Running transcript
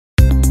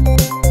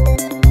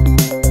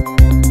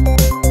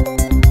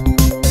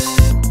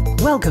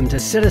Welcome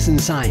to Citizen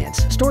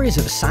Science, stories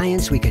of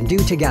science we can do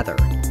together.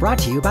 Brought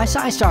to you by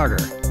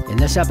SciStarter. In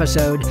this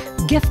episode,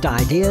 gift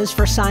ideas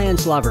for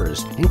science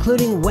lovers,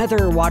 including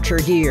weather watcher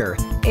gear,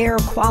 air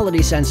quality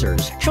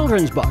sensors,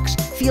 children's books,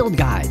 field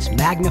guides,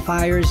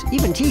 magnifiers,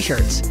 even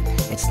t-shirts.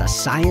 It's the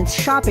Science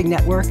Shopping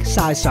Network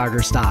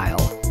SciStarter style.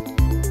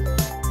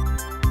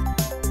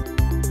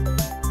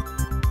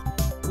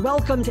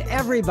 Welcome to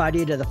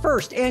everybody to the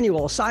first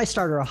annual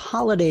SciStarter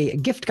Holiday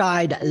Gift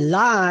Guide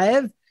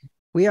Live.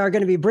 We are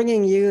going to be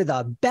bringing you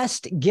the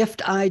best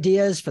gift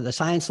ideas for the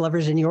science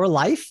lovers in your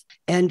life.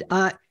 And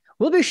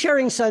we'll be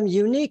sharing some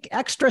unique,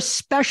 extra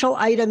special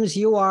items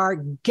you are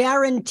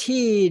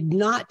guaranteed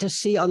not to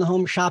see on the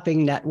Home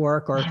Shopping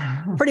Network or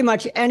pretty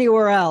much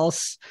anywhere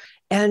else.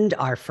 And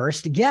our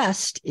first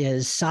guest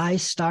is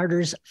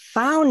SciStarter's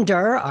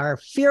founder, our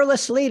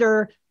fearless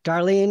leader,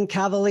 Darlene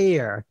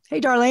Cavalier. Hey,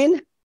 Darlene.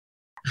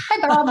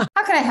 Hi, Bob.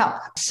 How can I help?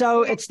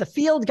 So it's the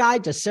Field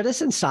Guide to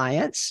Citizen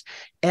Science,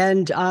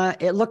 and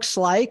it looks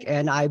like,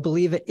 and I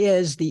believe it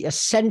is, the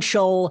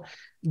essential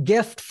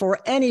gift for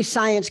any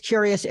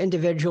science-curious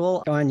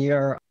individual on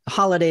your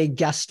holiday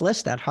guest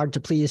list, that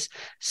hard-to-please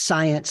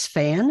science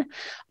fan.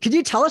 Could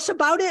you tell us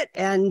about it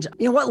and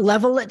what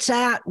level it's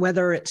at,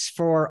 whether it's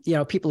for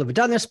people who've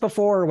done this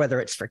before, or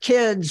whether it's for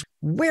kids?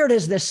 Where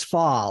does this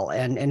fall,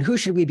 and who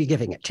should we be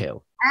giving it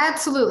to?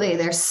 Absolutely.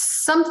 There's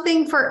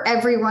something for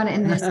everyone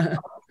in this.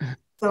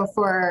 So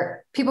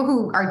for people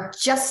who are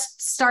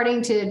just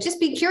starting to just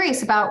be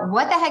curious about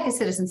what the heck is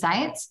citizen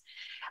science,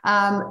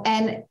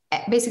 and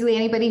basically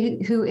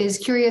anybody who is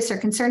curious or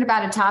concerned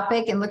about a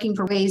topic and looking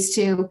for ways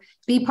to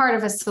be part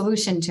of a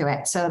solution to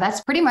it. So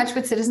that's pretty much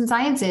what citizen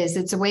science is.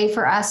 It's a way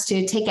for us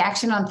to take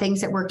action on things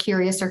that we're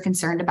curious or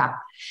concerned about.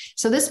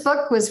 So this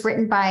book was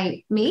written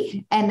by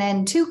me and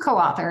then two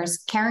co-authors,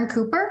 Karen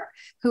Cooper,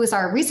 who is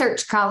our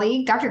research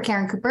colleague, Dr.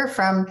 Karen Cooper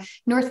from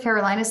North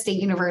Carolina State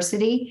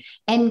University,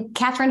 and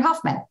Catherine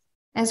Hoffman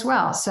as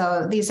well.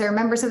 So these are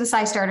members of the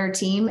SciStarter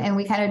team, and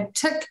we kind of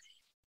took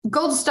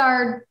gold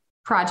star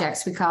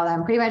projects, we call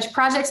them, pretty much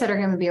projects that are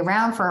going to be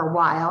around for a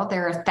while.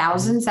 There are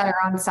thousands that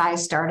are on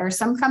SciStarter.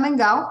 Some come and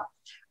go.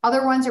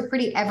 Other ones are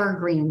pretty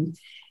evergreen.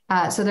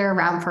 So they're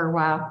around for a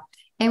while.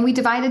 And we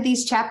divided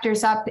these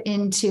chapters up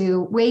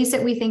into ways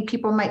that we think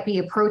people might be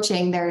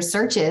approaching their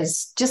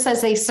searches, just as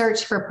they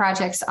search for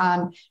projects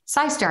on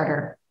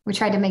SciStarter. We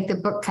tried to make the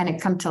book kind of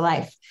come to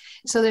life.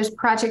 So there's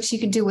projects you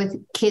can do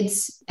with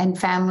kids and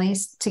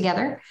families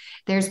together.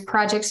 There's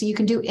projects you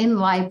can do in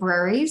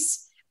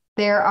libraries.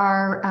 There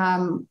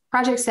are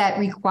projects that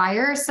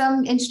require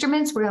some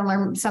instruments. We're going to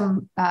learn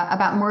some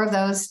about more of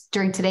those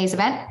during today's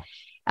event.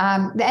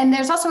 And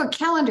there's also a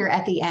calendar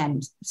at the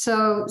end.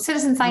 So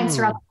citizen science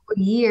throughout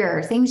the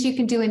year, things you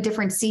can do in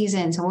different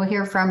seasons. And we'll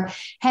hear from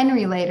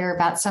Henry later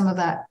about some of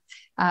the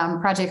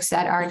projects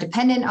that are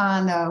dependent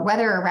on the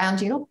weather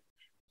around you.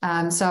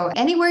 So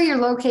anywhere you're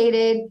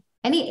located,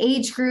 any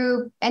age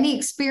group, any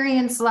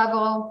experience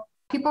level,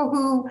 people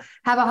who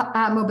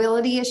have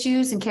mobility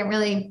issues and can't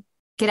really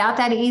get out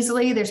that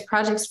easily, there's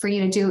projects for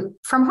you to do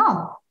from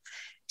home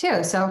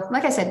too. So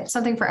like I said,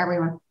 something for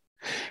everyone.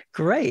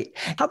 Great.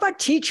 How about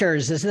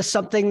teachers? Is this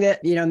something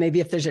that, maybe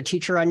if there's a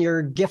teacher on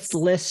your gift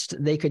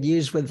list, they could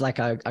use with like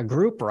a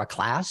group or a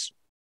class?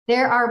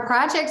 There are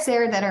projects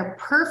there that are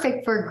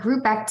perfect for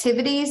group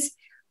activities.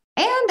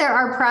 And there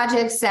are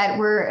projects that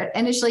were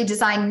initially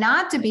designed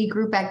not to be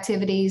group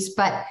activities,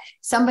 but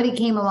somebody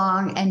came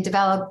along and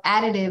developed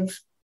additive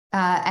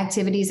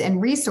activities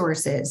and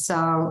resources.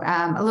 So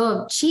a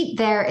little cheat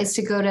there is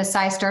to go to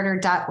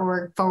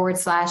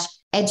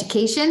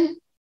scistarter.org/education.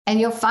 And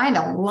you'll find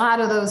a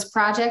lot of those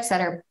projects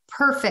that are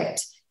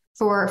perfect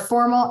for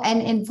formal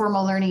and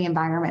informal learning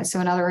environments. So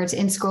in other words,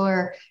 in school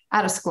or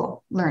out of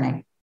school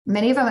learning.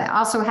 Many of them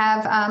also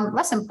have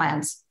lesson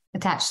plans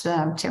attached to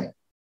them too.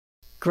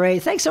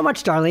 Great. Thanks so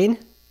much, Darlene.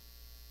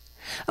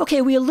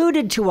 Okay, we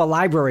alluded to a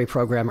library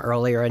program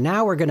earlier, and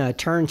now we're going to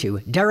turn to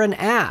Darren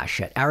Ash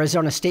at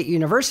Arizona State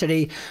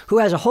University, who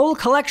has a whole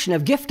collection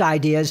of gift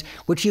ideas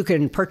which you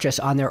can purchase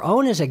on their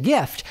own as a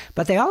gift,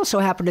 but they also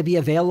happen to be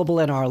available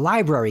in our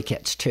library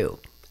kits too.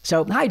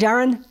 So, hi,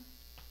 Darren.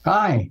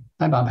 Hi,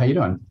 Bob. How you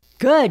doing?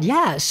 Good,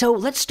 yeah. So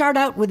let's start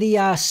out with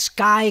the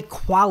Sky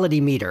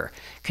Quality Meter.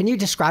 Can you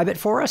describe it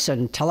for us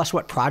and tell us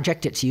what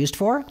project it's used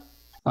for?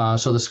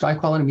 So the Sky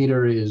Quality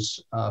Meter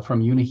is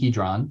from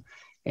Unihedron.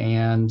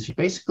 And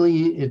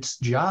basically, its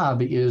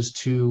job is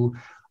to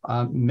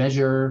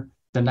measure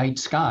the night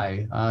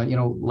sky.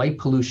 Light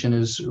pollution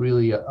is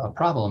really a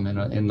problem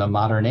in the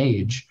modern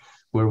age,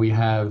 where we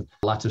have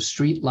lots of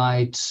street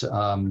lights,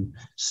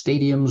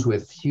 stadiums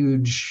with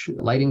huge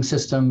lighting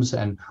systems,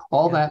 and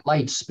all that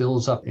light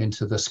spills up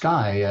into the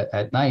sky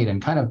at night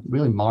and kind of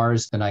really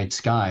mars the night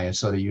sky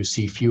so that you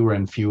see fewer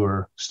and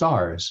fewer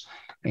stars.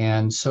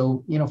 And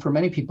so, for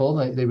many people,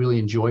 they really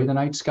enjoy the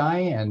night sky,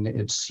 and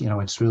it's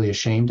really a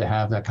shame to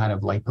have that kind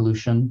of light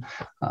pollution,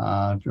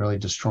 really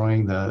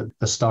destroying the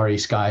starry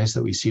skies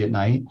that we see at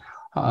night.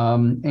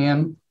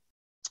 And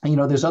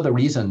there's other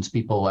reasons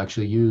people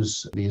actually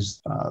use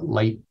these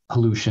light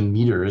pollution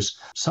meters.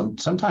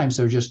 Sometimes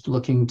they're just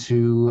looking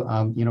to,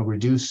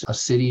 reduce a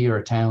city or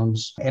a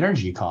town's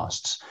energy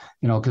costs,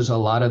 because a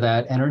lot of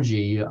that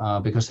energy,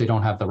 because they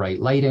don't have the right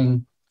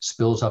lighting,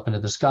 spills up into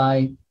the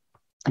sky.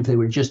 If they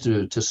were just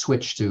to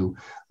switch to,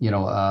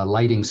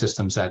 lighting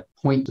systems that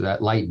point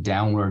that light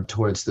downward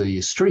towards the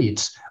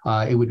streets,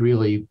 it would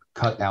really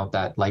cut out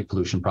that light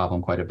pollution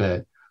problem quite a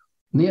bit.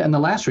 And the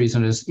last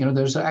reason is,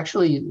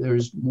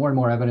 there's more and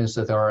more evidence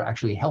that there are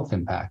actually health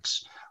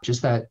impacts.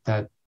 Just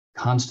that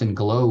constant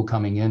glow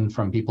coming in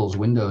from people's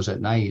windows at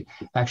night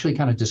actually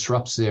kind of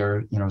disrupts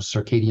their,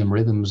 circadian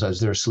rhythms as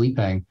they're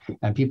sleeping.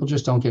 And people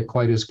just don't get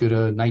quite as good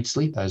a night's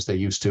sleep as they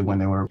used to when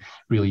they were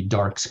really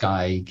dark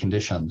sky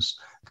conditions.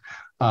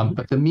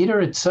 But the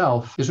meter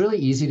itself is really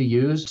easy to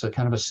use. It's a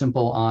kind of a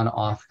simple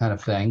on-off kind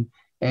of thing.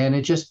 And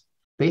it just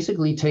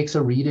basically takes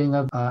a reading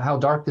of how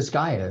dark the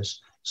sky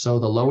is. So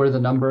the lower the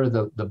number,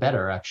 the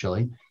better,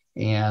 actually.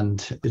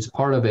 And it's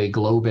part of a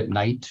Globe at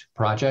Night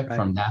project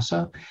from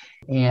NASA.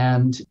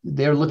 And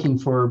they're looking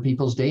for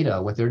people's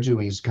data. What they're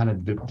doing is kind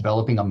of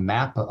developing a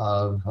map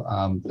of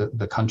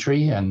the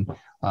country and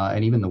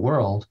even the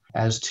world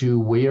as to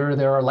where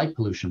there are light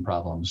pollution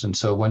problems. And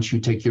so once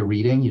you take your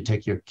reading, you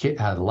take your kit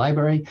out of the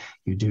library,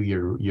 you do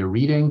your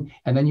reading,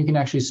 and then you can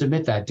actually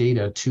submit that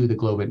data to the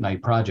Globe at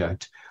Night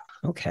project.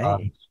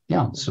 Okay.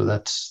 So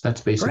that's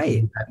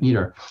basically that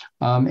meter.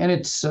 And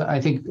it's,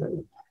 I think,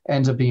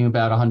 ends up being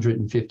about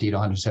 $150 to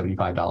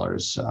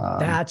 $175.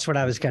 That's what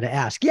I was going to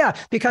ask. Yeah,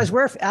 because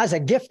as a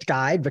gift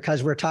guide,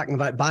 because we're talking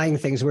about buying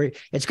things,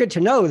 it's good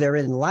to know they're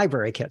in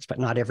library kits, but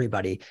not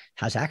everybody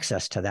has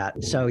access to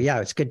that. So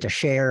yeah, it's good to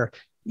share,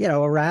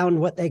 around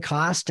what they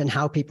cost and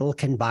how people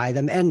can buy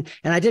them. And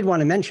I did want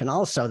to mention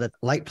also that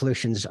light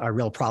pollution's a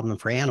real problem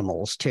for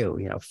animals too.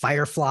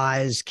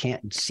 Fireflies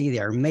can't see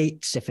their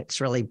mates if it's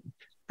really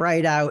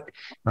bright out,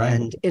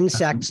 and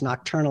insects,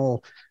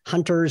 nocturnal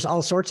hunters,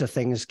 all sorts of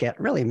things get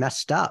really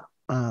messed up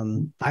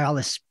by all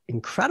this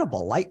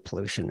incredible light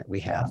pollution that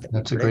we have.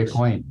 That's a great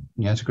point.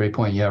 Yeah, that's a great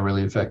point. Yeah, it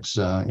really affects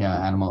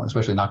animals,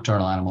 especially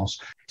nocturnal animals.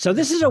 So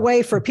this is a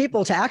way for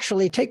people to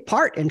actually take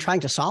part in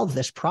trying to solve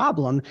this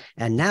problem,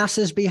 and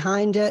NASA's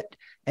behind it.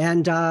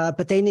 And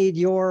but they need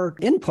your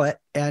input,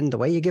 and the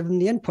way you give them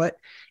the input,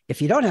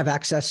 if you don't have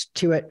access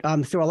to it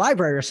through a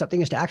library or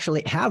something, is to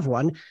actually have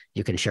one.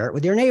 You can share it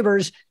with your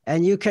neighbors,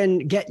 and you can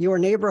get your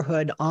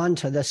neighborhood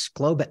onto this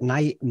Globe at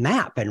Night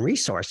map and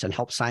resource and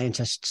help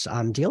scientists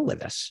deal with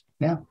this.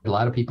 Yeah, a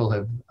lot of people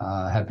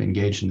have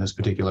engaged in this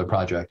particular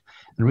project,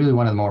 and really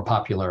one of the more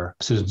popular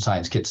citizen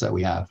science kits that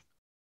we have.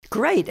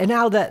 Great. And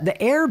now the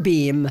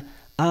Airbeam,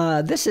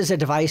 this is a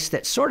device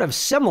that's sort of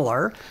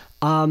similar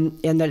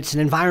in that it's an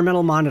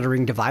environmental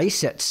monitoring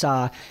device. It's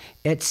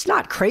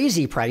not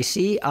crazy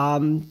pricey.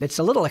 It's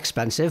a little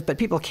expensive, but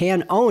people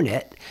can own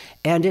it,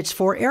 and it's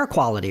for air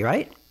quality,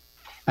 right?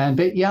 And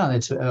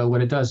it's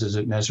what it does is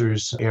it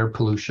measures air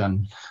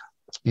pollution,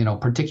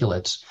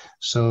 particulates.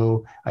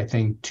 So I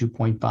think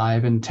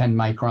 2.5 and 10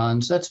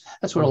 microns.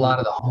 That's what a lot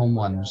of the home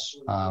ones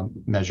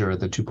measure,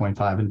 the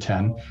 2.5 and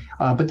 10.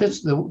 But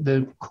that's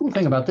the cool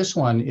thing about this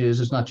one is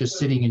it's not just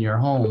sitting in your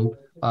home.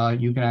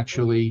 You can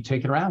actually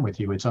take it around with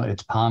you.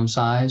 It's palm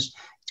size.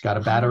 It's got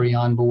a battery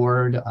on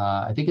board.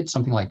 I think it's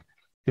something like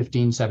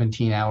 15,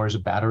 17 hours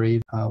of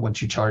battery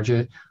once you charge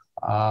it.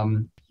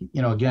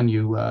 Again,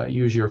 you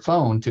use your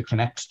phone to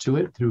connect to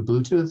it through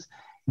Bluetooth.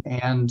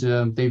 And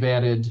they've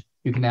added,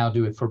 you can now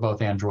do it for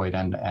both Android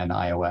and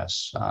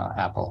iOS,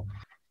 Apple.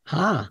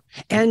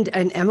 And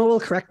Emma will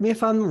correct me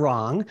if I'm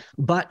wrong,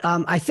 but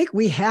I think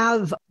we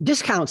have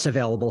discounts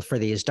available for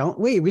these, don't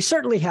we? We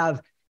certainly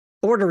have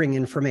ordering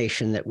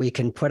information that we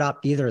can put up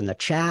either in the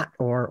chat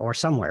or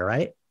somewhere,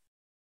 right?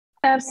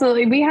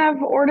 Absolutely. We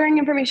have ordering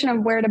information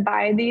of where to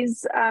buy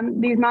these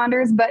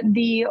monitors, but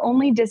the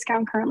only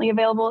discount currently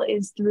available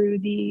is through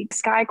the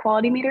Sky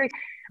Quality Meter.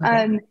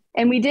 Okay.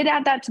 And we did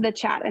add that to the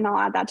chat, and I'll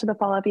add that to the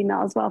follow-up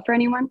email as well for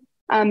anyone.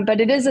 But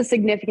it is a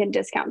significant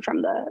discount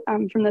from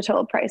the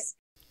total price.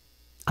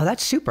 Oh,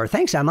 that's super.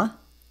 Thanks, Emma.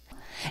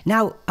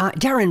 Now,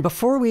 Darren,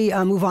 before we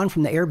move on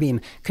from the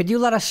Airbeam, could you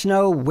let us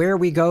know where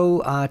we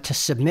go to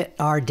submit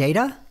our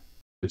data?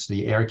 It's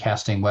the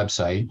Aircasting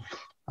website,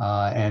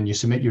 and you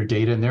submit your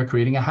data, and they're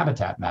creating a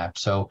habitat map.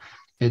 So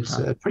it's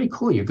pretty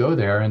cool. You go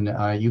there,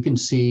 and you can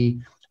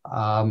see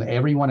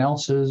everyone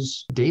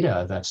else's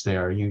data that's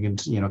there. You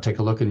can take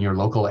a look in your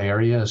local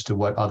area as to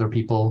what other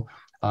people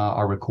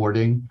are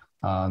recording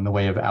in the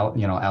way of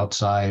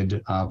outside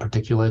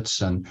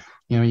particulates, and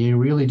you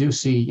really do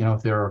see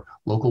if there are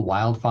local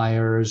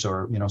wildfires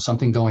or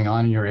something going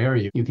on in your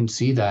area. You can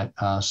see that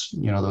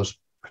those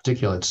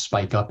particulates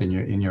spike up in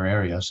your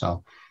area.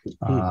 So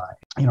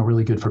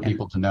really good for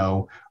people to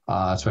know,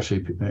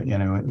 especially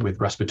with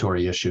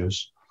respiratory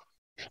issues.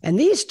 And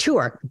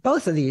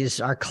both of these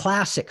are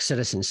classic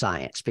citizen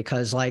science,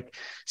 because like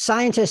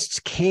scientists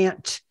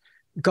can't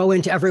go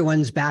into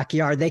everyone's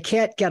backyard. They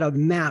can't get a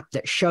map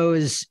that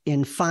shows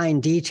in fine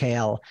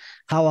detail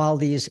how all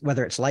these,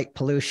 whether it's light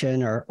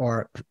pollution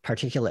or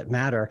particulate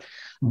matter.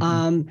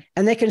 And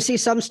they can see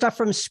some stuff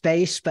from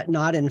space, but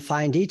not in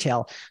fine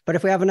detail. But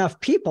if we have enough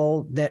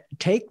people that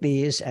take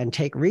these and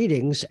take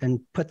readings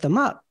and put them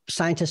up,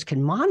 scientists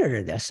can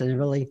monitor this, and it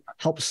really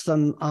helps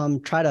them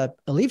try to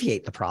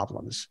alleviate the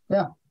problems.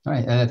 Yeah,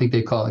 right. And I think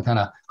they call it kind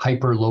of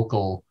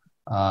hyper-local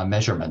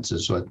measurements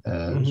is what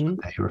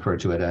they refer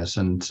to it as.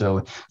 And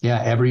so,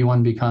 yeah,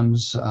 everyone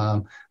becomes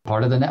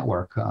part of the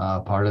network,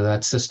 part of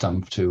that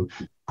system to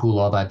pool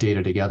all that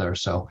data together.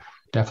 So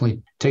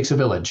definitely takes a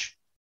village.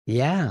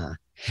 Yeah.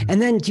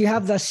 And then do you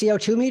have the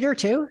CO2 meter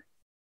too?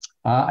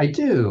 I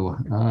do.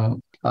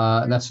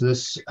 That's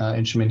this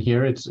instrument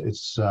here.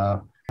 It's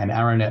an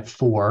Aranet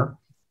 4.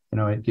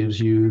 It gives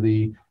you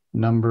the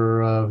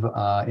number of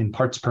in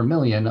parts per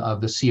million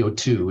of the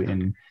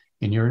CO2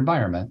 in your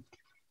environment.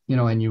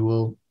 And you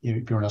will,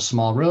 if you're in a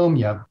small room,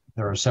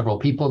 there are several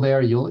people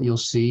there, you'll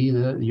see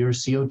your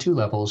CO2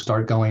 levels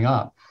start going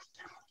up.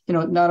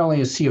 Not only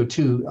is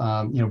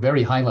CO2,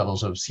 very high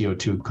levels of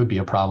CO2 could be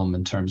a problem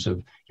in terms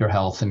of your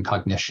health and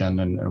cognition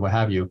and what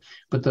have you.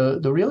 But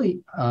the really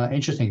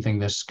interesting thing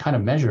this kind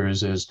of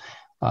measures is,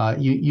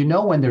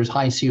 when there's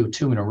high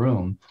CO2 in a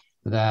room,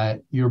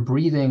 that you're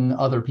breathing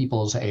other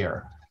people's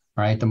air,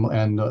 right?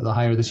 The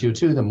higher the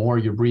CO2, the more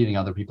you're breathing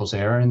other people's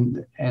air,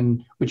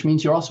 and which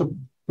means you're also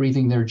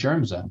breathing their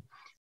germs in.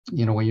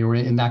 When you're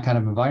in that kind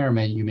of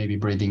environment, you may be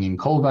breathing in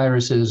cold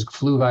viruses,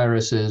 flu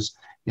viruses,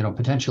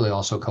 potentially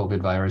also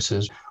COVID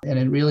viruses. And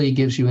it really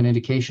gives you an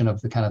indication of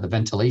the kind of the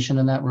ventilation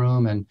in that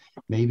room. And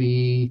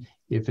maybe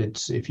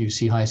if you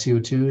see high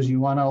CO2s, you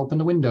want to open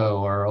the window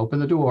or open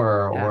the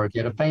door or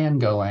get a fan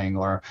going,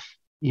 or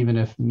even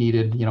if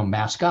needed,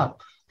 mask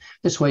up.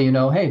 This way,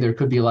 hey, there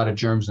could be a lot of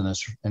germs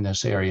in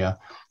this area.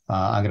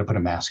 I'm going to put a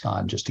mask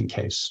on just in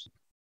case.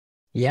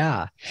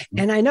 Yeah.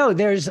 And I know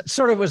there's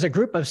was a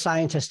group of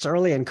scientists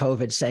early in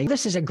COVID saying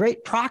this is a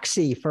great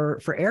proxy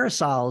for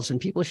aerosols and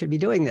people should be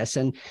doing this.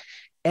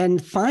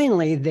 And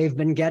finally, they've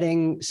been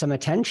getting some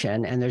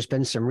attention, and there's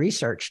been some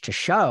research to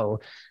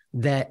show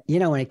that,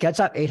 when it gets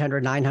up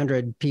 800,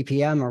 900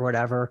 ppm or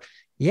whatever,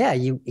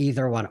 you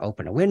either want to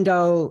open a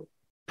window,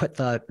 put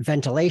the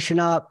ventilation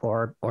up,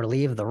 or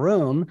leave the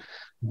room.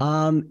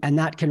 And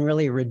that can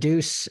really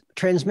reduce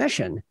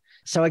transmission.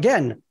 So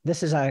again,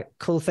 this is a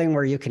cool thing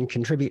where you can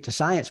contribute to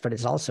science, but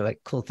it's also a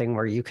cool thing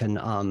where you can,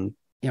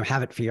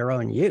 have it for your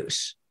own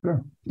use.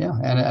 Sure. Yeah.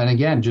 And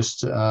again,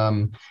 just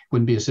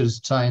wouldn't be a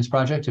citizen science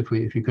project if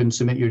you couldn't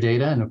submit your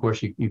data. And of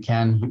course, you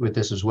can with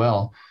this as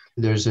well.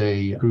 There's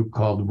a group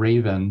called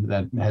Raven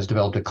that has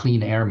developed a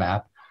CleanAir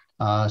Map.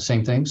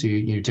 Same thing. So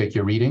you take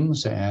your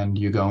readings and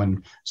you go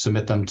and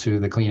submit them to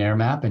the CleanAir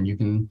Map, and you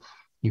can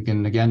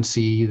again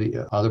see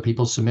the other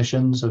people's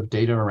submissions of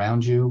data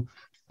around you.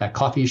 At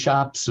coffee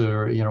shops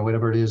or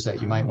whatever it is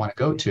that you might want to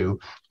go to,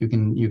 you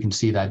can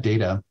see that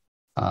data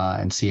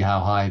and see how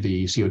high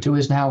the CO2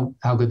 is and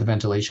how good the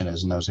ventilation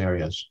is in those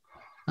areas.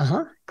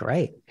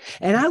 Great.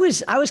 And I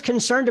was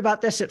concerned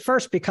about this at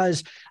first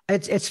because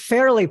it's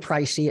fairly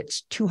pricey.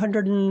 It's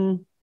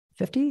 $250.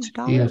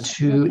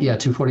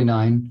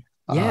 $249.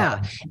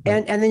 Yeah.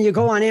 And then you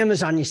go on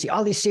Amazon, you see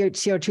all these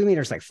CO2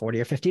 meters like $40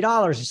 or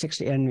 $50 or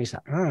 $60, and you say,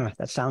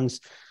 that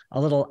sounds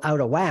a little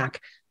out of whack.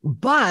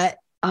 But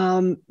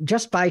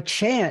just by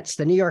chance,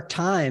 the New York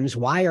Times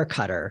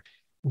Wirecutter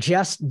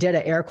just did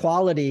an air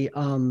quality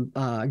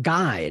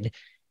guide,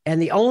 and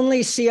the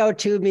only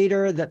CO2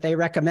 meter that they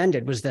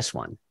recommended was this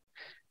one.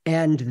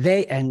 And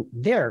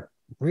they're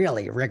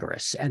really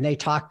rigorous, and they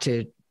talk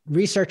to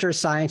researchers,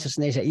 scientists,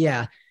 and they say,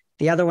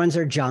 the other ones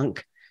are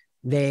junk.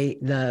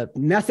 The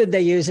method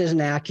they use isn't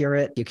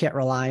accurate. You can't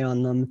rely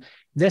on them.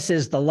 This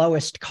is the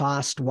lowest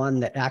cost one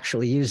that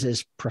actually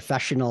uses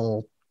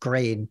professional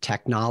grade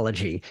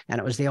technology, and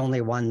it was the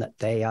only one that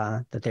they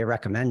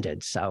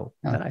recommended. So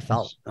then I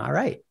felt all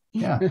right.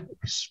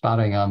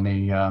 Spotting on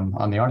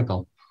the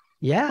article.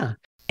 Yeah.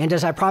 And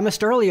as I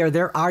promised earlier,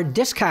 there are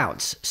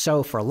discounts.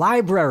 So for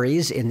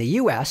libraries in the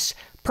US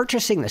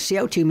purchasing the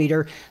CO2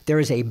 meter, there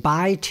is a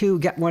buy two,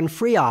 get one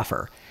free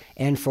offer.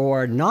 And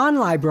for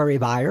non-library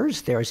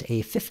buyers, there's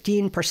a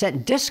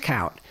 15%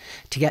 discount.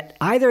 To get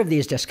either of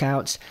these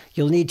discounts,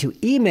 you'll need to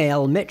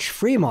email Mitch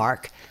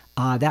Freemark.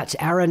 That's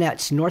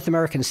Aranet's North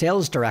American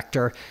Sales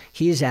Director.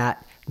 He's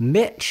at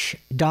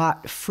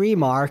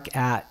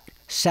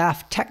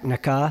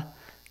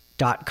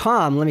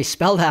mitch.freemark@saftechnica.com. Let me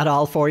spell that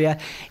all for you.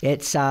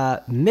 It's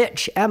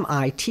Mitch,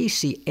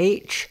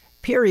 MITCH,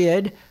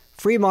 Freemark,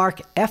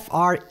 FREIMARK.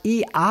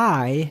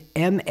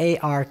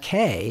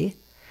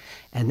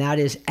 And that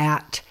is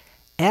at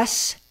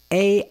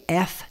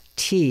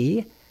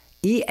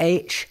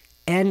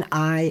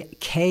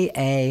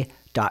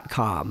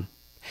SAFTEHNIKA.com.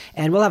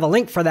 And we'll have a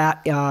link for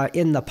that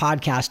in the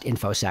podcast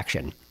info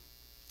section.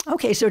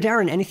 Okay, so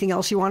Darren, anything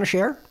else you want to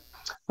share?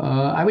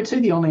 I would say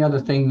the only other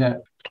thing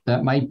that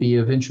might be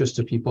of interest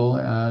to people,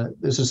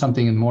 this is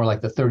something in more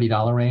like the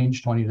 $30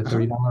 range, $20 to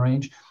 $30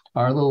 range.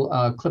 our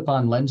little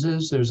clip-on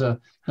lenses. There's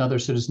another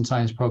citizen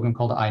science program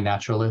called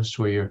iNaturalist,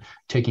 where you're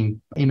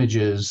taking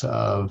images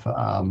of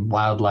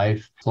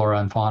wildlife, flora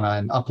and fauna,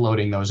 and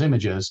uploading those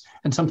images.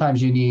 And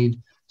sometimes you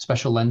need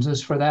special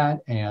lenses for that.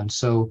 And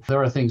so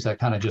there are things that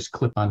kind of just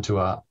clip onto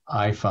an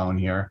iPhone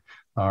here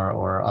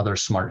or other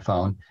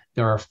smartphone.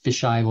 There are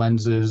fisheye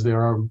lenses,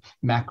 there are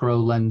macro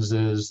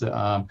lenses,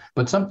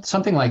 but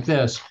something like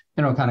this,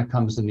 kind of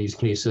comes in these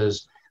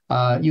cases.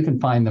 You can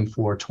find them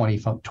for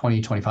 $20,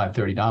 $25,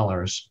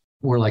 $30.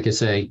 Or like I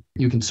say,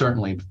 you can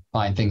certainly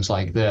find things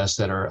like this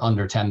that are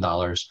under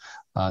 $10,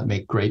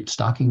 make great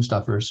stocking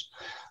stuffers.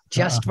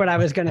 Just what I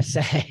was going to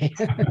say.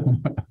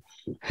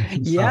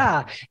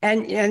 Yeah.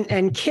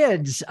 And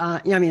kids,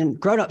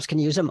 grown-ups can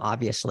use them,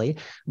 obviously,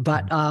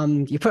 but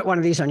you put one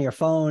of these on your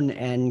phone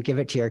and give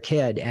it to your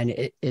kid, and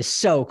it is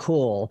so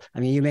cool. I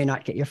mean, you may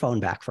not get your phone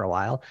back for a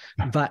while,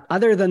 but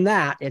other than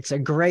that, it's a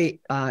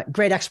great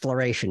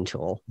exploration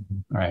tool.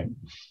 All right.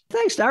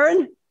 Thanks,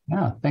 Darren.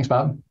 Yeah. Thanks,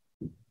 Bob.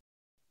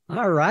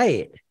 All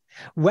right.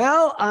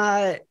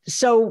 Well,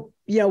 so,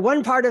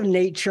 one part of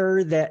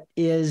nature that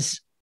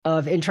is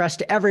of interest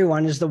to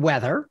everyone is the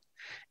weather.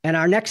 And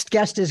our next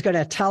guest is going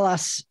to tell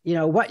us,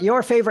 what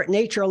your favorite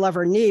nature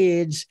lover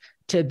needs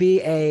to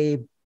be a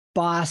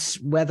boss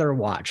weather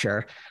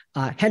watcher.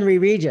 Henry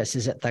Regis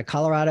is at the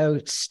Colorado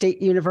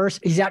State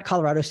University. He's at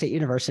Colorado State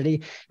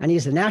University, and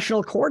he's the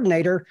national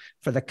coordinator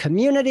for the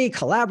Community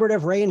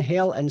Collaborative Rain,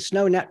 Hail, and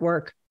Snow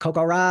Network,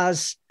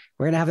 CoCoRaHS.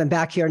 We're going to have him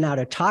back here now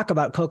to talk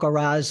about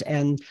CoCoRaHS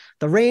and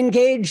the rain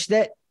gauge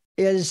that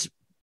is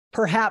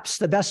perhaps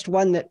the best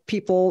one that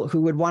people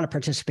who would want to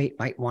participate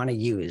might want to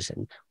use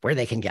and where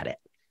they can get it.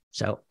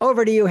 So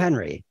over to you,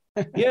 Henry.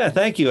 Yeah,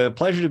 thank you. A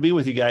pleasure to be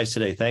with you guys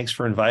today. Thanks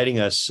for inviting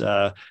us.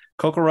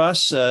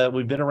 CoCoRaHS,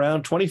 we've been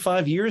around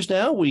 25 years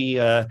now. We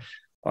are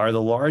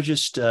the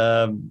largest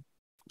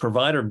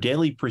provider of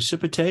daily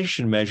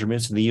precipitation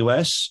measurements in the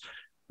U.S.,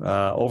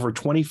 over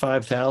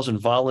 25,000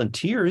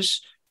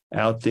 volunteers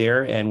out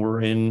there, and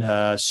we're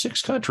in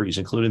 6 countries,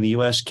 including the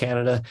U.S.,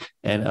 Canada,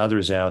 and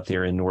others out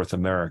there in North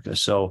America.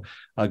 So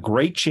a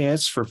great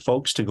chance for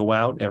folks to go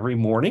out every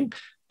morning,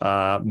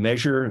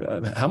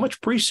 measure how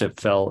much precip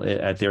fell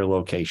at their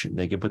location.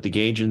 They can put the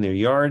gauge in their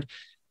yard.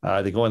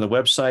 They go on the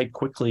website,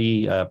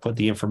 quickly put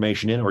the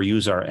information in or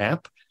use our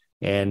app.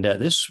 And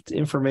this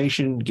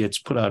information gets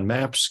put on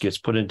maps, gets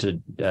put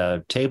into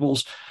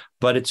tables,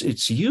 but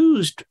it's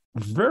used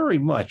very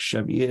much.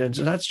 I mean, it's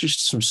not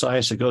just some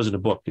science that goes in a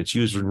book. It's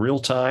used in real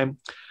time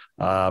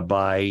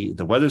by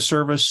the Weather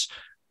Service,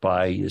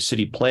 by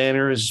city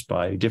planners,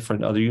 by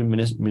different other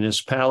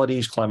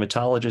municipalities,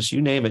 climatologists,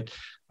 you name it.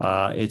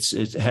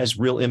 It has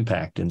real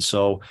impact. And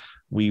so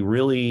we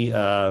really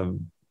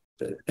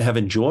have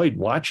enjoyed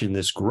watching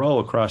this grow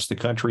across the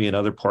country and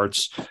other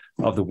parts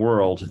of the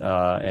world.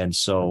 And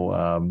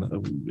so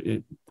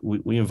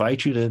we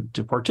invite you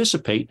to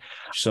participate.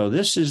 So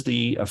this is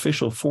the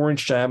official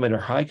 4-inch diameter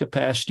high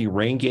capacity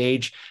rain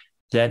gauge.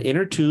 That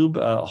inner tube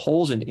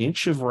holds an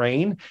inch of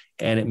rain,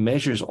 and it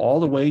measures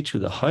all the way to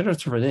the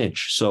 100th of an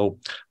inch. So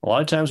a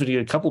lot of times when you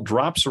get a couple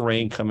drops of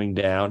rain coming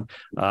down,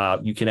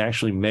 you can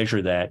actually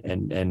measure that,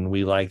 and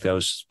we like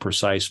those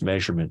precise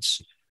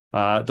measurements.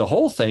 The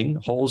whole thing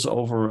holds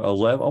over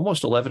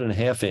almost 11 and a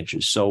half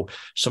inches. So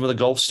some of the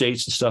Gulf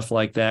states and stuff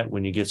like that,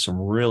 when you get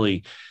some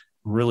really,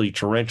 really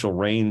torrential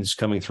rains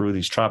coming through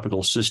these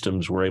tropical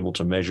systems, we're able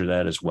to measure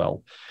that as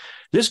well.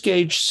 This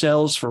gauge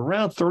sells for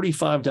around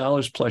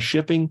 $35 plus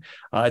shipping.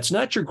 It's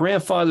not your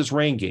grandfather's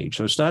rain gauge,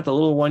 so it's not the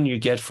little one you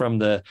get from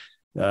the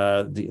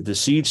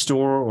seed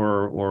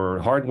store or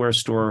hardware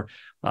store.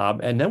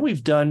 And then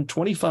we've done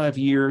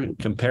 25-year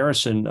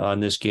comparison on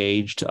this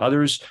gauge to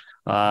others.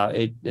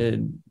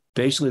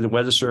 Basically, the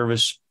Weather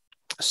Service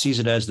sees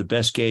it as the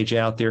best gauge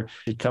out there.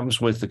 It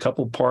comes with a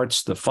couple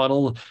parts, the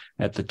funnel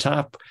at the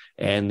top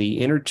and the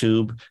inner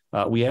tube.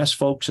 We ask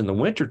folks in the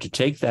winter to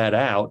take that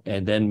out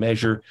and then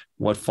measure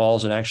what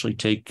falls and actually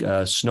take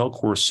snow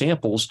core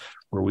samples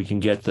where we can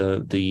get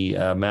the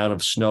amount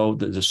of snow,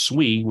 the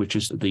SWE, which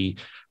is the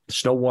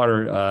snow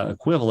water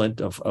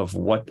equivalent of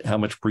how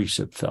much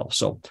precip fell.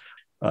 So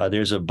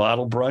there's a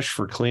bottle brush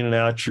for cleaning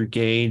out your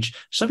gauge.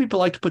 Some people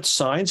like to put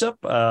signs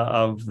up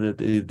of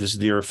this is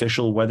their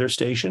official weather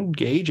station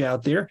gauge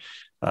out there,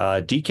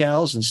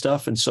 decals and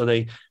stuff. And so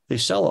they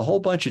sell a whole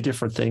bunch of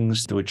different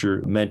things which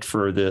are meant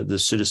for the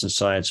citizen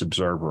science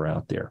observer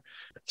out there.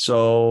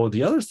 So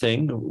the other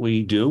thing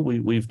we do,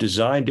 we've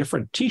designed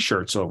different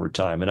T-shirts over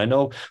time. And I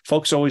know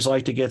folks always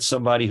like to get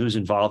somebody who's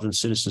involved in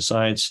citizen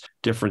science,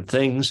 different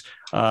things.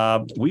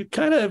 We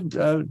kind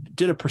of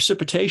did a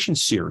precipitation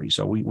series.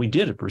 So we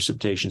did a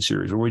precipitation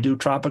series where we do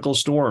tropical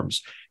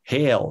storms,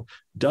 hail,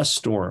 dust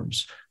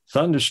storms,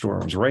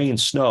 thunderstorms, rain,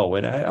 snow.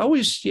 And I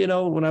always,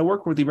 when I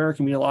work with the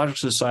American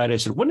Meteorological Society, I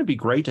said, wouldn't it be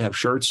great to have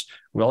shirts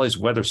with all these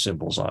weather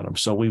symbols on them?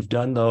 So we've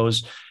done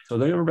those. So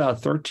they were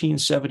about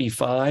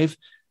 $13.75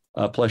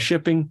 plus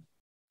shipping.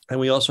 And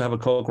we also have a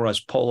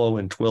CoCoRaHS polo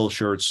and twill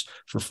shirts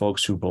for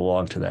folks who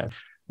belong to that.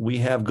 We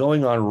have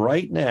going on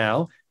right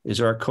now is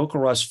our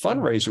CoCoRaHS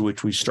fundraiser,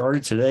 which we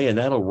started today, and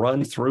that'll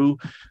run through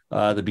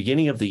the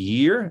beginning of the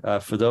year.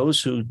 For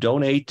those who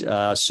donate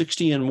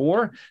 60 and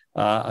more,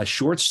 a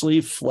short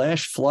sleeve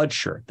flash flood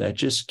shirt that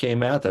just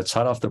came out. That's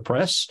hot off the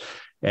press.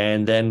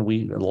 And then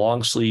a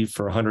long sleeve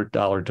for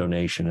 $100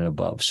 donation and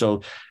above.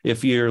 So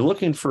if you're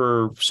looking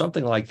for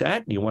something like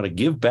that, and you want to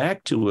give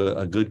back to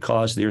a good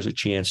cause, there's a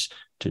chance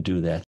to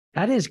do that.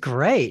 That is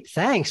great.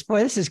 Thanks.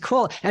 Boy, this is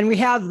cool. And we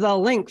have the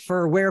link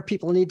for where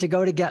people need to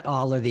go to get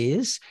all of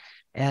these.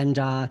 And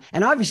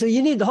obviously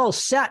you need the whole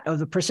set of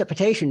the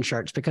precipitation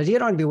shirts, because you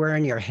don't want to be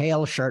wearing your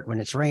hail shirt when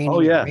it's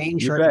raining, rain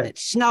shirt when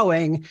it's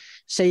snowing.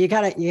 So you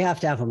have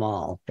to have them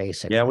all,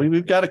 basically. Yeah,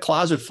 we've got a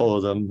closet full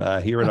of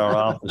them here in our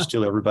office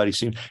too. Everybody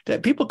seems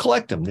that people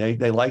collect them.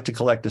 They like to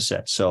collect the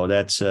sets. So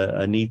that's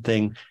a neat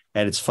thing.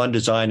 And it's fun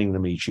designing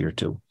them each year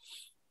too.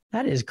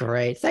 That is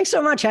great. Thanks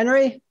so much,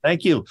 Henry.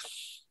 Thank you.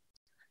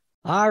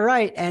 All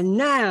right. And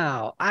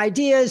now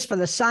ideas for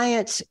the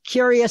science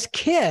curious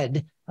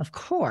kid. Of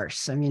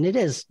course. I mean, it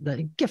is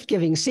the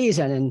gift-giving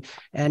season,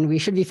 and we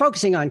should be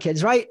focusing on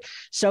kids, right?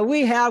 So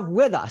we have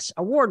with us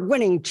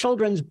award-winning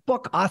children's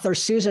book author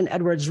Susan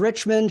Edwards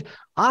Richmond,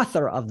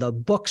 author of the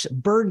books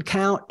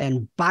BirdCount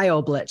and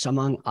BioBlitz,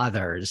 among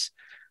others.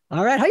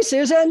 All right. Hi,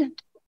 Susan.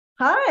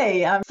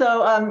 Hi.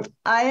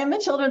 I am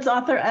a children's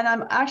author, and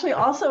I'm actually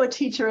also a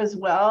teacher as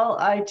well.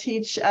 I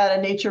teach at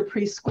a nature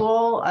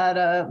preschool at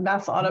a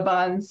Mass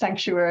Audubon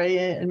sanctuary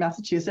in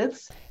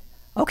Massachusetts.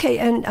 Okay,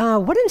 and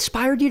what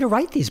inspired you to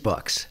write these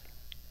books?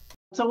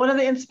 So one of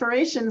the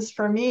inspirations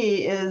for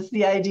me is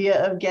the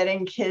idea of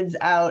getting kids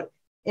out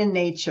in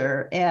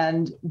nature.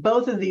 And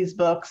both of these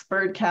books,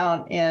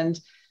 BirdCount and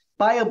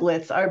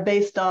BioBlitz, are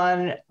based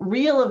on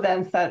real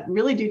events that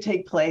really do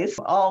take place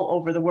all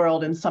over the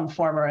world in some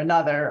form or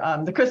another.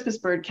 The Christmas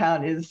bird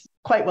count is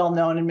quite well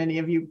known, and many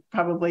of you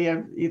probably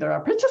have either are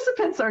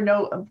participants or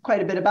know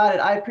quite a bit about it.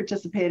 I've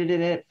participated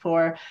in it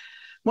for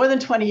more than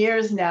 20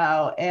 years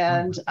now.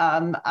 And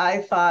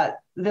I thought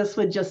this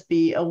would just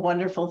be a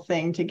wonderful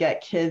thing to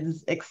get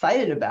kids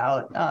excited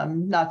about,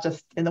 not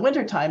just in the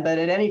wintertime, but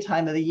at any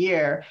time of the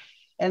year.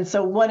 And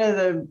so one of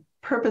the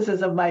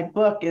purposes of my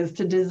book is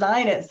to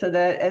design it so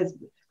that as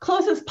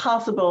close as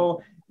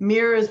possible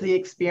mirrors the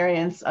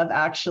experience of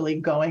actually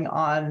going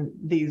on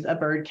a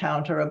bird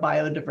count or a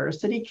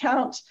biodiversity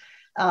count.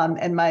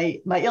 And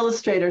my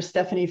illustrator,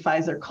 Stephanie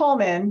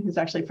Pfizer-Coleman, who's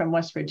actually from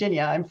West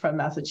Virginia, I'm from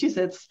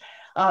Massachusetts,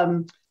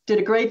 did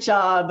a great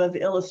job of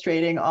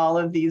illustrating all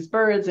of these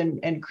birds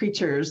and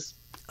creatures.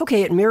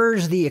 Okay, it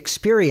mirrors the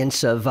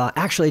experience of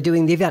actually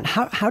doing the event.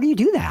 How do you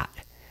do that?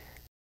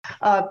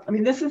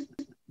 This is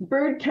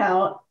bird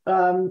count.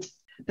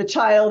 The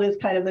child is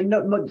kind of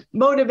the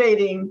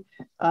motivating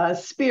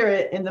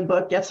spirit in the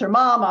book, gets her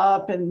mom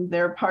up, and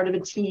they're part of a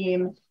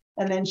team.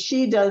 And then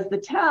she does the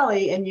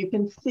tally, and you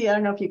can see, I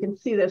don't know if you can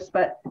see this,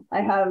 but I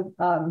have,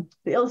 the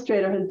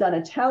illustrator has done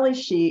a tally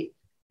sheet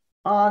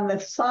on the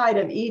side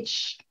of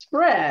each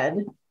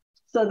spread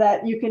so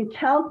that you can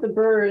count the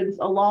birds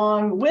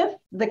along with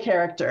the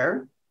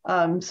character.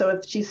 So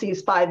if she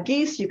sees 5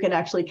 geese, you can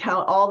actually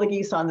count all the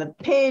geese on the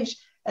page,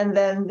 and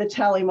then the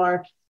tally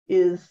mark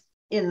is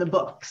in the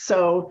book.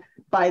 So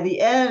by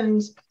the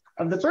end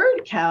of the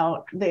bird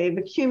count, they've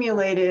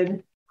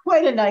accumulated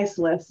quite a nice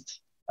list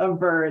of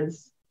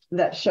birds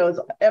that shows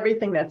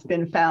everything that's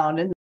been found.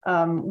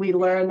 And we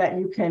learn that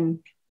you can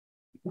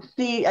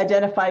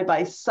identified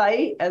by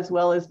sight as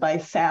well as by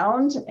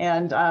sound.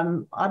 And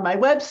on my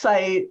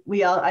website,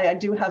 I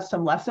do have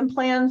some lesson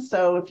plans.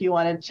 So if you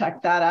want to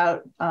check that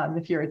out,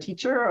 if you're a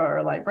teacher or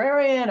a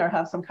librarian or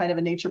have some kind of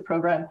a nature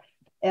program,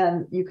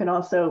 and you can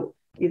also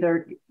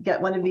either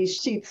get one of these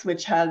sheets,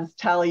 which has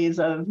tallies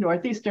of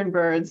northeastern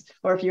birds,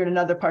 or if you're in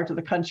another part of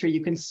the country,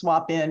 you can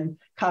swap in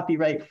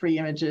copyright-free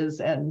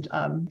images and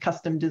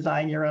custom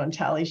design your own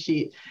tally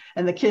sheet.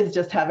 And the kids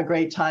just have a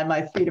great time.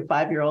 My 3 to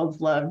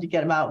 5-year-olds love to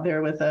get them out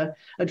there with a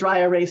dry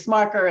erase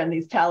marker and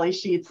these tally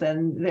sheets,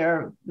 and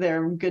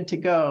they're good to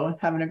go,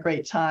 having a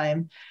great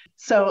time.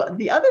 So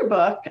the other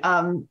book,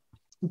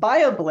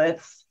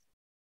 BioBlitz,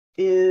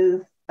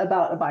 is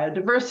about a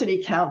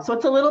biodiversity count. So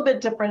it's a little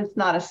bit different. It's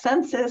not a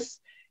census.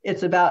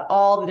 It's about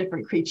all the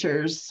different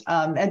creatures.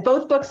 And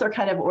both books are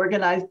kind of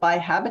organized by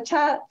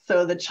habitat.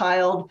 So the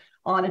child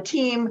on a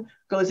team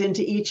goes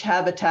into each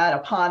habitat, a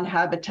pond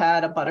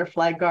habitat, a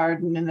butterfly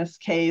garden in this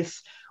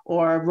case,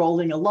 or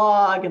rolling a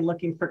log and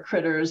looking for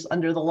critters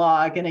under the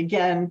log. And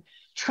again,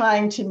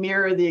 trying to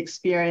mirror the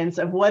experience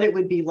of what it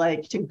would be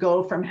like to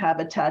go from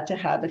habitat to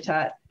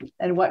habitat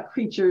and what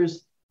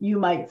creatures you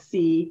might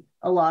see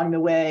along the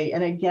way.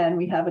 And again,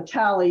 we have a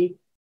tally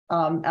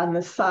on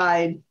the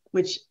side,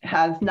 which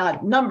has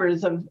not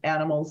numbers of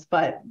animals,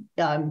 but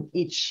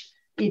each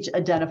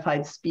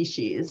identified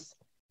species.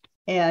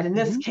 And in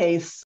this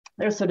case,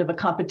 there's sort of a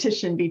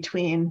competition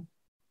between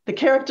the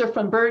character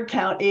from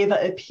BirdCount.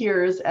 Ava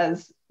appears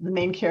as the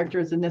main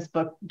characters in this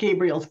book,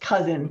 Gabriel's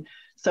cousin.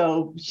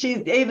 So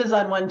Ava's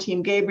on one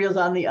team, Gabriel's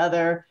on the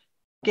other.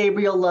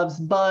 Gabriel loves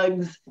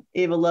bugs,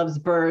 Ava loves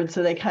birds,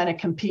 so they kind of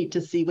compete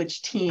to see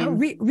which team.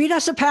 Read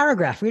us a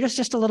paragraph. Read us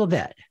just a little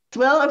bit.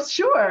 Well, I'm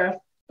sure.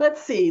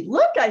 Let's see.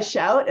 Look, I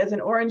shout as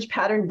an orange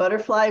patterned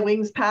butterfly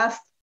wings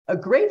past. A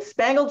great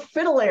spangled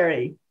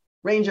fritillary.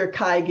 Ranger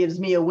Kai gives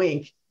me a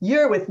wink.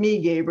 You're with me,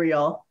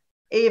 Gabriel.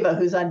 Ava,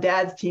 who's on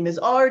Dad's team, is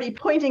already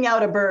pointing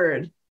out a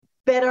bird.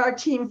 Bet our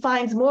team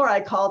finds more, I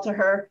call to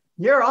her.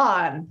 You're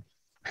on.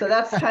 So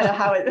that's kind of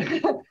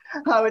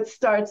how it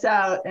starts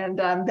out.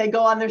 And they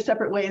go on their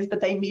separate ways,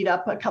 but they meet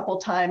up a couple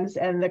times.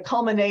 And the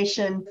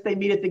culmination, they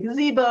meet at the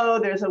gazebo.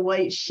 There's a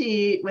white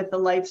sheet with the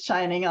lights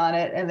shining on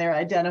it, and they're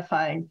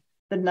identifying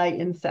the night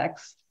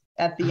insects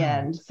at the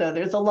end. So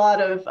there's a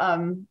lot of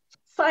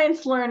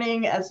science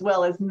learning as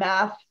well as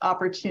math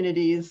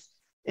opportunities.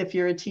 If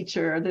you're a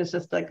teacher, there's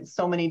just like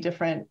so many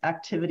different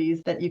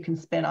activities that you can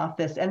spin off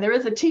this. And there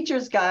is a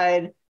teacher's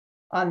guide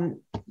on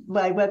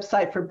my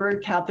website for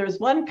BirdCount. There's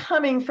one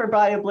coming for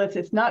BioBlitz.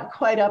 It's not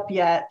quite up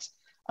yet.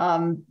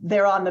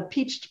 They're on the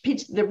Peach.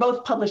 They're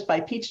both published by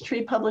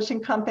Peachtree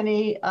Publishing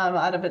Company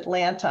out of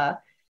Atlanta.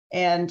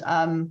 And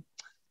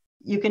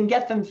you can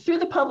get them through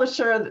the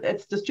publisher.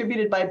 It's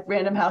distributed by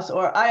Random House,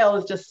 or I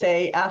always just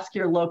say, ask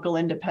your local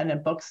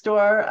independent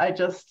bookstore.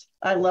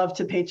 I love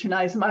to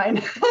patronize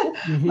mine,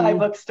 my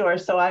bookstore.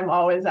 So I'm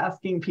always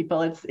asking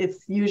people.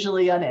 It's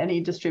usually on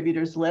any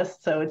distributor's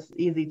list, so it's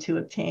easy to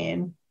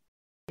obtain.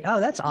 Oh,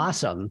 that's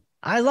awesome.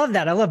 I love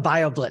that. I love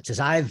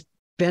BioBlitzes. I've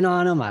been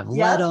on them. I've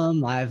led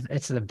them.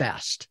 It's the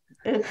best.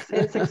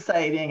 It's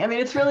exciting. I mean,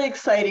 it's really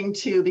exciting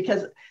too,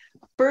 because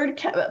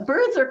birds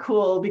are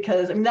cool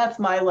because, I mean, that's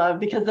my love,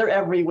 because they're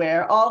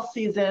everywhere, all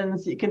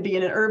seasons. You can be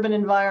in an urban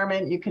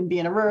environment, you can be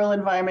in a rural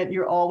environment.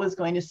 You're always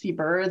going to see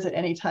birds at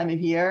any time of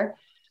year.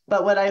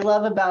 But what I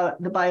love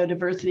about the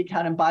biodiversity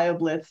count and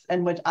BioBlitz,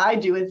 and what I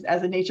do is,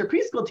 as a nature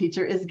preschool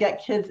teacher, is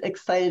get kids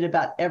excited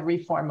about every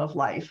form of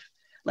life.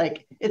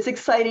 Like, it's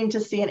exciting to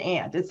see an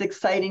ant. It's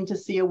exciting to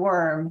see a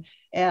worm.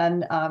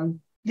 And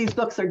these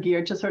books are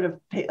geared to sort of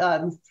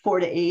 4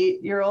 to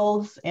 8 year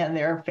olds and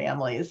their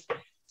families.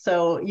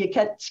 So you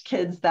catch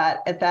kids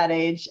at that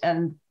age,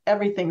 and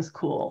everything's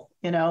cool.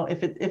 You know,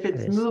 if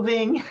it's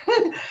moving,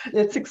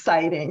 it's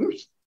exciting.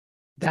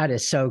 That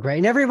is so great.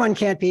 And everyone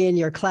can't be in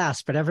your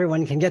class, but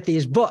everyone can get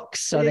these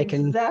books so they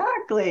can.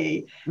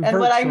 Exactly. And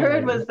what I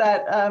heard was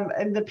that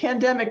the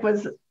pandemic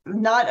was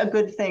not a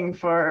good thing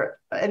for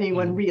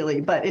anyone really,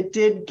 but it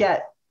did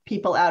get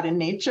people out in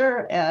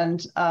nature.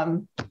 And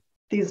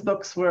these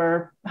books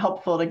were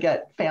helpful to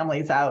get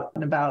families out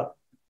and about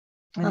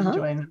and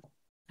enjoying them.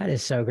 That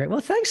is so great.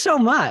 Well, thanks so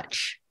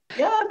much.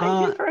 Yeah,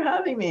 thank you for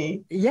having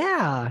me.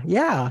 Yeah.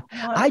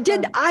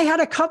 I had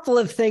a couple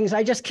of things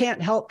I just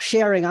can't help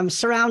sharing. I'm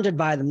surrounded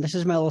by them. This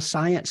is my little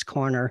science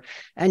corner.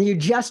 And you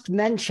just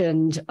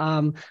mentioned,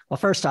 well,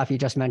 first off, you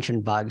just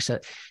mentioned bugs.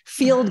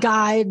 Field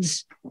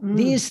guides,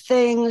 these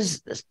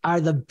things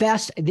are the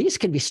best. These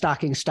can be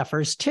stocking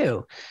stuffers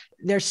too.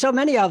 There's so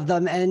many of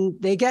them, and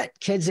they get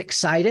kids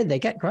excited. They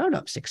get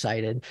grown-ups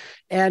excited.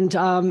 And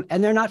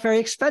they're not very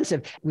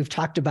expensive. We've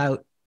talked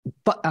about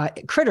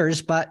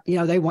critters, but they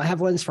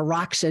have ones for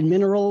rocks and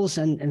minerals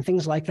and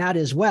things like that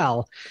as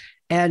well.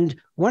 And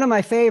one of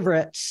my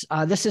favorites,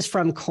 this is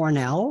from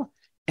Cornell,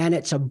 and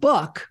it's a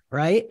book,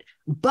 right?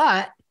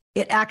 But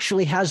it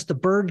actually has the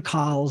bird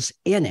calls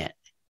in it.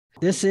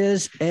 This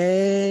is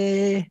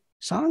a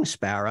song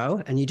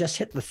sparrow, and you just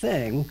hit the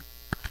thing.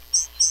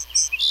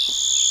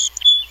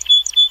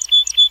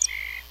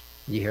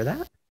 You hear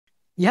that?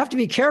 You have to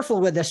be careful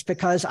with this,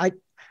 because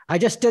I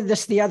just did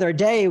this the other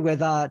day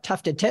with a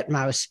tufted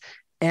titmouse,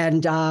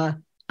 and I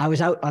was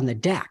out on the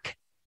deck,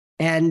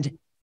 and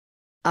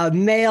a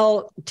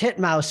male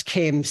titmouse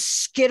came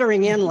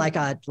skittering in like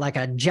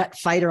a jet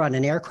fighter on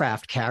an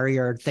aircraft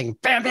carrier thing.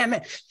 Bam, bam,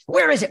 bam.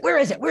 Where is it?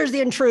 Where's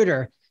the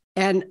intruder?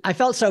 And I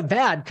felt so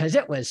bad because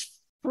it was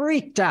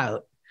freaked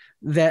out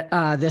that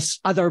this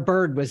other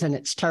bird was in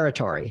its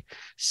territory.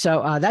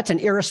 So that's an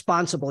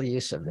irresponsible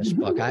use of this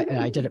book.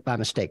 I did it by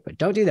mistake, but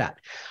don't do that.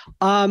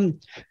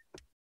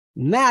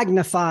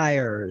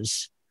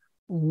 Magnifiers,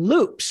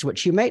 loops,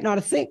 which you might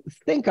not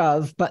think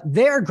of, but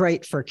they're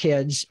great for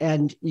kids.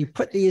 And you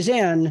put these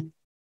in,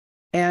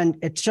 and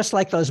it's just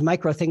like those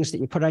micro things that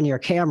you put on your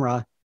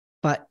camera,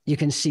 but you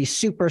can see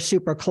super,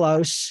 super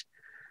close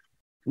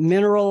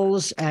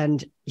minerals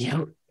and,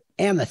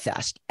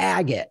 amethyst,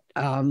 agate,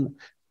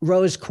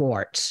 rose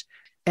quartz.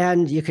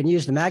 And you can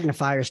use the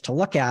magnifiers to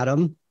look at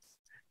them.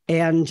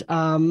 And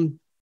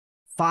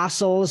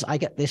fossils, I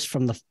get this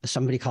from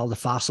somebody called the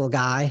Fossil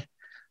Guy.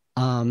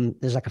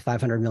 There's like a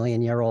 500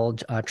 million year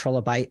old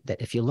trilobite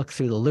that, if you look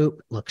through the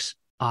loop, looks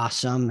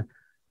awesome.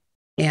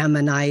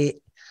 Ammonite.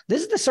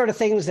 This is the sort of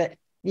things that,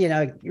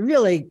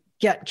 really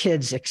get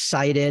kids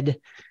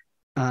excited.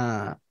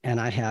 And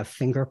I have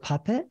finger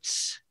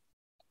puppets.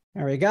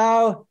 There we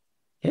go.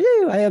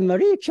 Hello, I am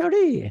Marie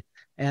Curie.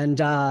 And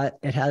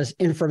it has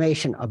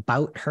information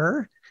about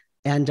her.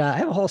 And I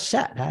have a whole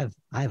set. I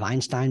have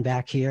Einstein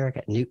back here. I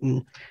got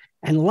Newton.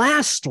 And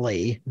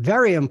lastly,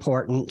 very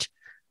important,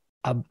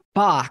 a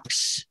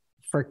box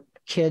for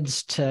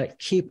kids to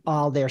keep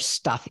all their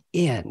stuff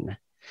in.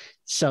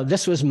 So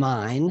this was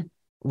mine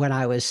when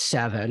I was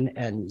 7.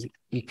 And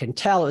you can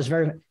tell it was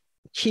very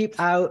keep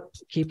out,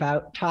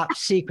 top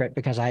secret,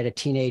 because I had a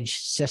teenage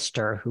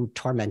sister who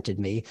tormented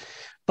me.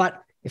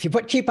 But if you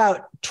put keep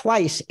out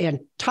twice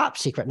and top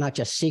secret, not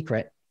just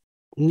secret,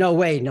 no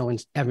way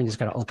everyone's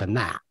going to open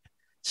that.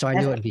 So I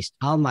knew it'd be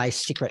all my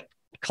secret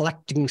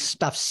collecting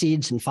stuff,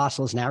 seeds and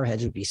fossils and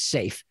arrowheads would be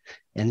safe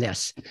in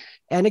this.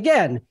 And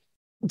again,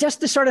 just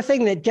the sort of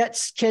thing that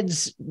gets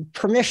kids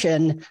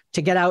permission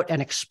to get out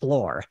and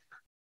explore.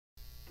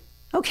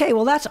 Okay,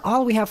 well, that's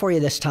all we have for you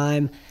this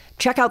time.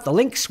 Check out the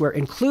links we're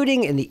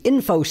including in the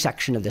info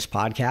section of this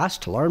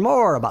podcast to learn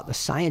more about the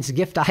science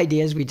gift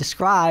ideas we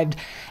described,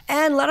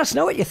 and let us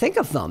know what you think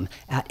of them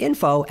at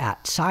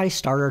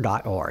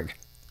info@SciStarter.org.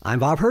 I'm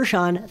Bob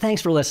Hirschon.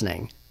 Thanks for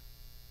listening.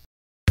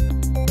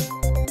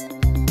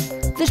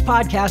 This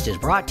podcast is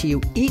brought to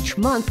you each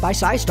month by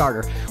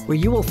SciStarter, where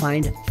you will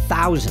find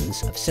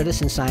thousands of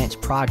citizen science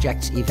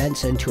projects,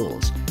 events, and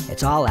tools.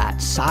 It's all at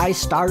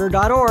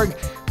SciStarter.org.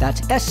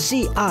 That's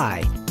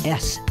SciStarter.org.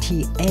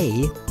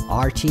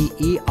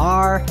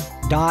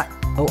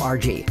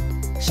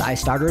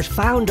 SciStarter's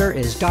founder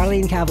is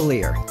Darlene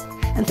Cavalier.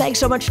 And thanks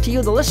so much to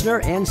you, the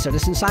listener and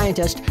citizen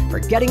scientist, for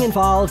getting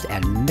involved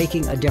and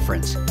making a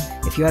difference.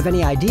 If you have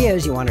any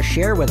ideas you want to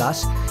share with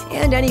us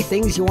and any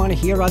things you want to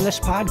hear on this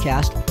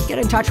podcast, get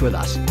in touch with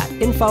us at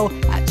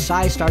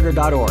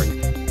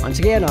info@SciStarter.org. Once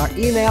again, our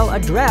email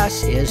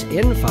address is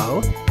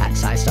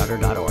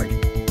info@SciStarter.org.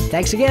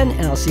 Thanks again,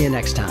 and I'll see you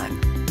next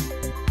time.